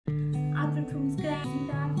from scratch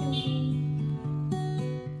क्योंकि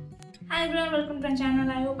Hi everyone, welcome to my channel.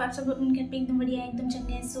 I hope आप सब लोग उनके एकदम बढ़िया एकदम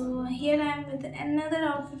चंगे हैं. So here I am with another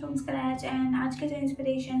outfit from scratch and आज का जो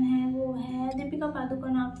इंस्पिरेशन है वो है Deepika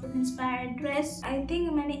Padukone outfit inspired dress. I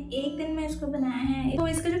think मैंने एक दिन में इसको बनाया है. तो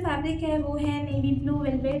इसका जो फैब्रिक है वो है नेवी ब्लू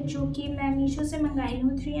वेलवेट जो कि मैं meesho से मंगाई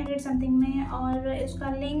हूँ 300 समथिंग में. और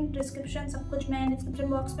इसका लिंक डिस्क्रिप्शन सब कुछ मैं डिस्क्रिप्शन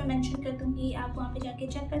बॉक्स में मेंशन कर दूँगी, आप वहाँ पे जाके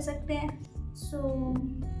चेक कर सकते हैं. So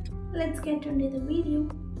let's get into the video.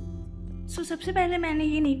 सबसे पहले मैंने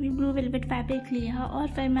ये नेवी ब्लू वेलवेट फैब्रिक लिया और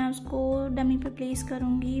फिर मैं उसको डमी पे प्लेस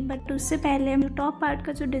करूँगी. बट उससे पहले जो टॉप पार्ट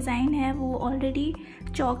का जो डिज़ाइन है वो ऑलरेडी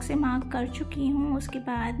चॉक से मार्क कर चुकी हूँ. उसके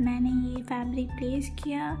बाद मैंने ये फैब्रिक प्लेस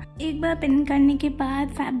किया. एक बार पिन करने के बाद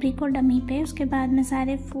फैब्रिक को डमी पे, उसके बाद मैं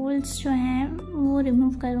सारे फोल्ड्स जो हैं वो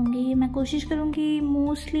रिमूव करूँगी. मैं कोशिश करूँगी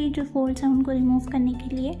मोस्टली जो फोल्ड्स हैं उनको रिमूव करने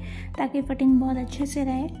के लिए, ताकि फिटिंग बहुत अच्छे से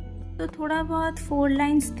रहे. तो थोड़ा बहुत फोल्ड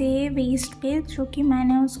लाइंस थे वेस्ट पे जो कि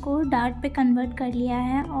मैंने उसको डार्ट पे कन्वर्ट कर लिया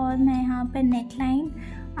है. और मैं यहाँ पे नेक लाइन,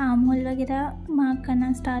 आर्म होल वगैरह मार्क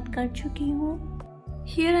करना स्टार्ट कर चुकी हूँ.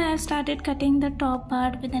 Here I have started cutting the top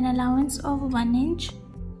part with N allowance of 1 inch.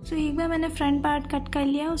 सो एक बार मैंने फ्रंट पार्ट कट कर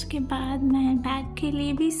लिया, उसके बाद मैं बैक के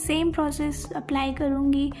लिए भी सेम प्रोसेस अप्लाई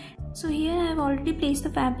करूँगी. So here I have already placed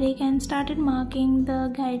the fabric and started marking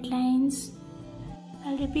the guidelines.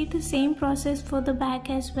 I'll repeat the same process for the back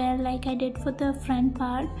as well like I did for the front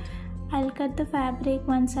part. I'll cut the fabric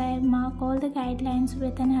once I mark all the guidelines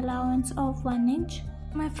with an allowance of 1 inch.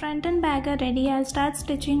 My front and back are ready. I'll start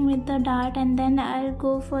stitching with the dart and then I'll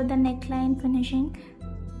go for the neckline finishing.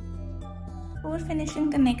 Before finishing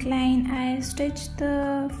the neckline, I stitched the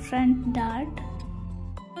front dart.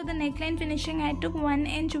 For the neckline finishing, I took 1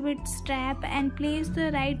 inch width strap and placed the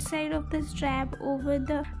right side of the strap over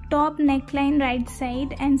the top neckline right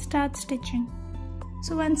side and start stitching.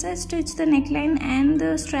 So once I stitch the neckline and the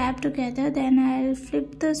strap together, then I'll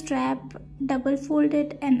flip the strap, double fold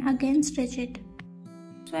it and again stitch it.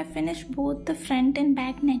 So I finished both the front and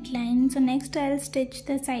back neckline. So next I'll stitch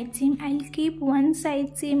the side seam. I'll keep one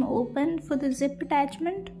side seam open for the zip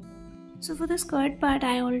attachment. So for the skirt part,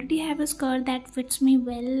 I already have a skirt that fits me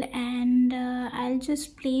well and I'll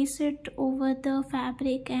just place it over the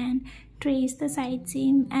fabric and trace the side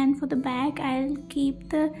seam. And for the back, I'll keep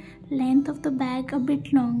the length of the back a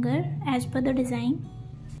bit longer as per the design.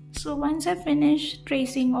 So once I finish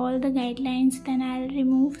tracing all the guidelines, then I'll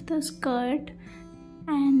remove the skirt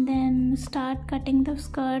and then start cutting the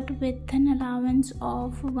skirt with an allowance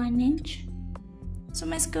of 1 inch. So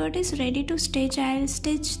my skirt is ready to stitch. I'll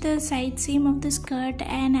stitch the side seam of the skirt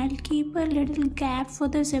and I'll keep a little gap for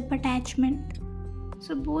the zip attachment.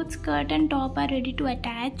 So both skirt and top are ready to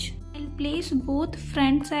attach. I'll place both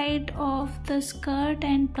front side of the skirt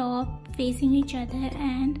and top facing each other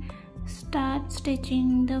and start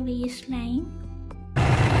stitching the waistline.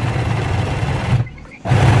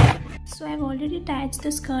 So I've already attached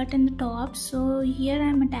the skirt and the top. So here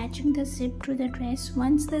I'm attaching the zip to the dress.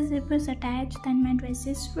 Once the zip is attached, then my dress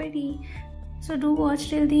is ready. So do watch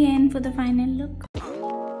till the end for the final look.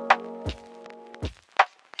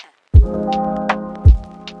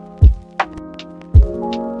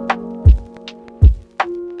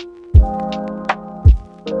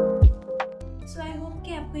 So I hope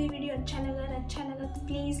कि आपको ये video अच्छा लगा तो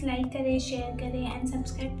please like करें, share करें and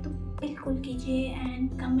subscribe तो बिल्कुल कीजिए. एंड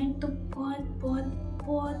कमेंट तो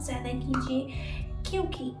बहुत ज़्यादा कीजिए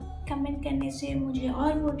क्योंकि कमेंट करने से मुझे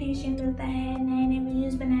और मोटिवेशन मिलता है नए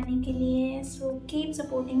वीडियोस बनाने के लिए. So keep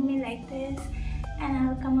supporting me like this and I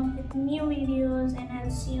will come up with new videos and I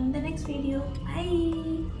will see you in the next video.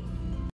 Bye.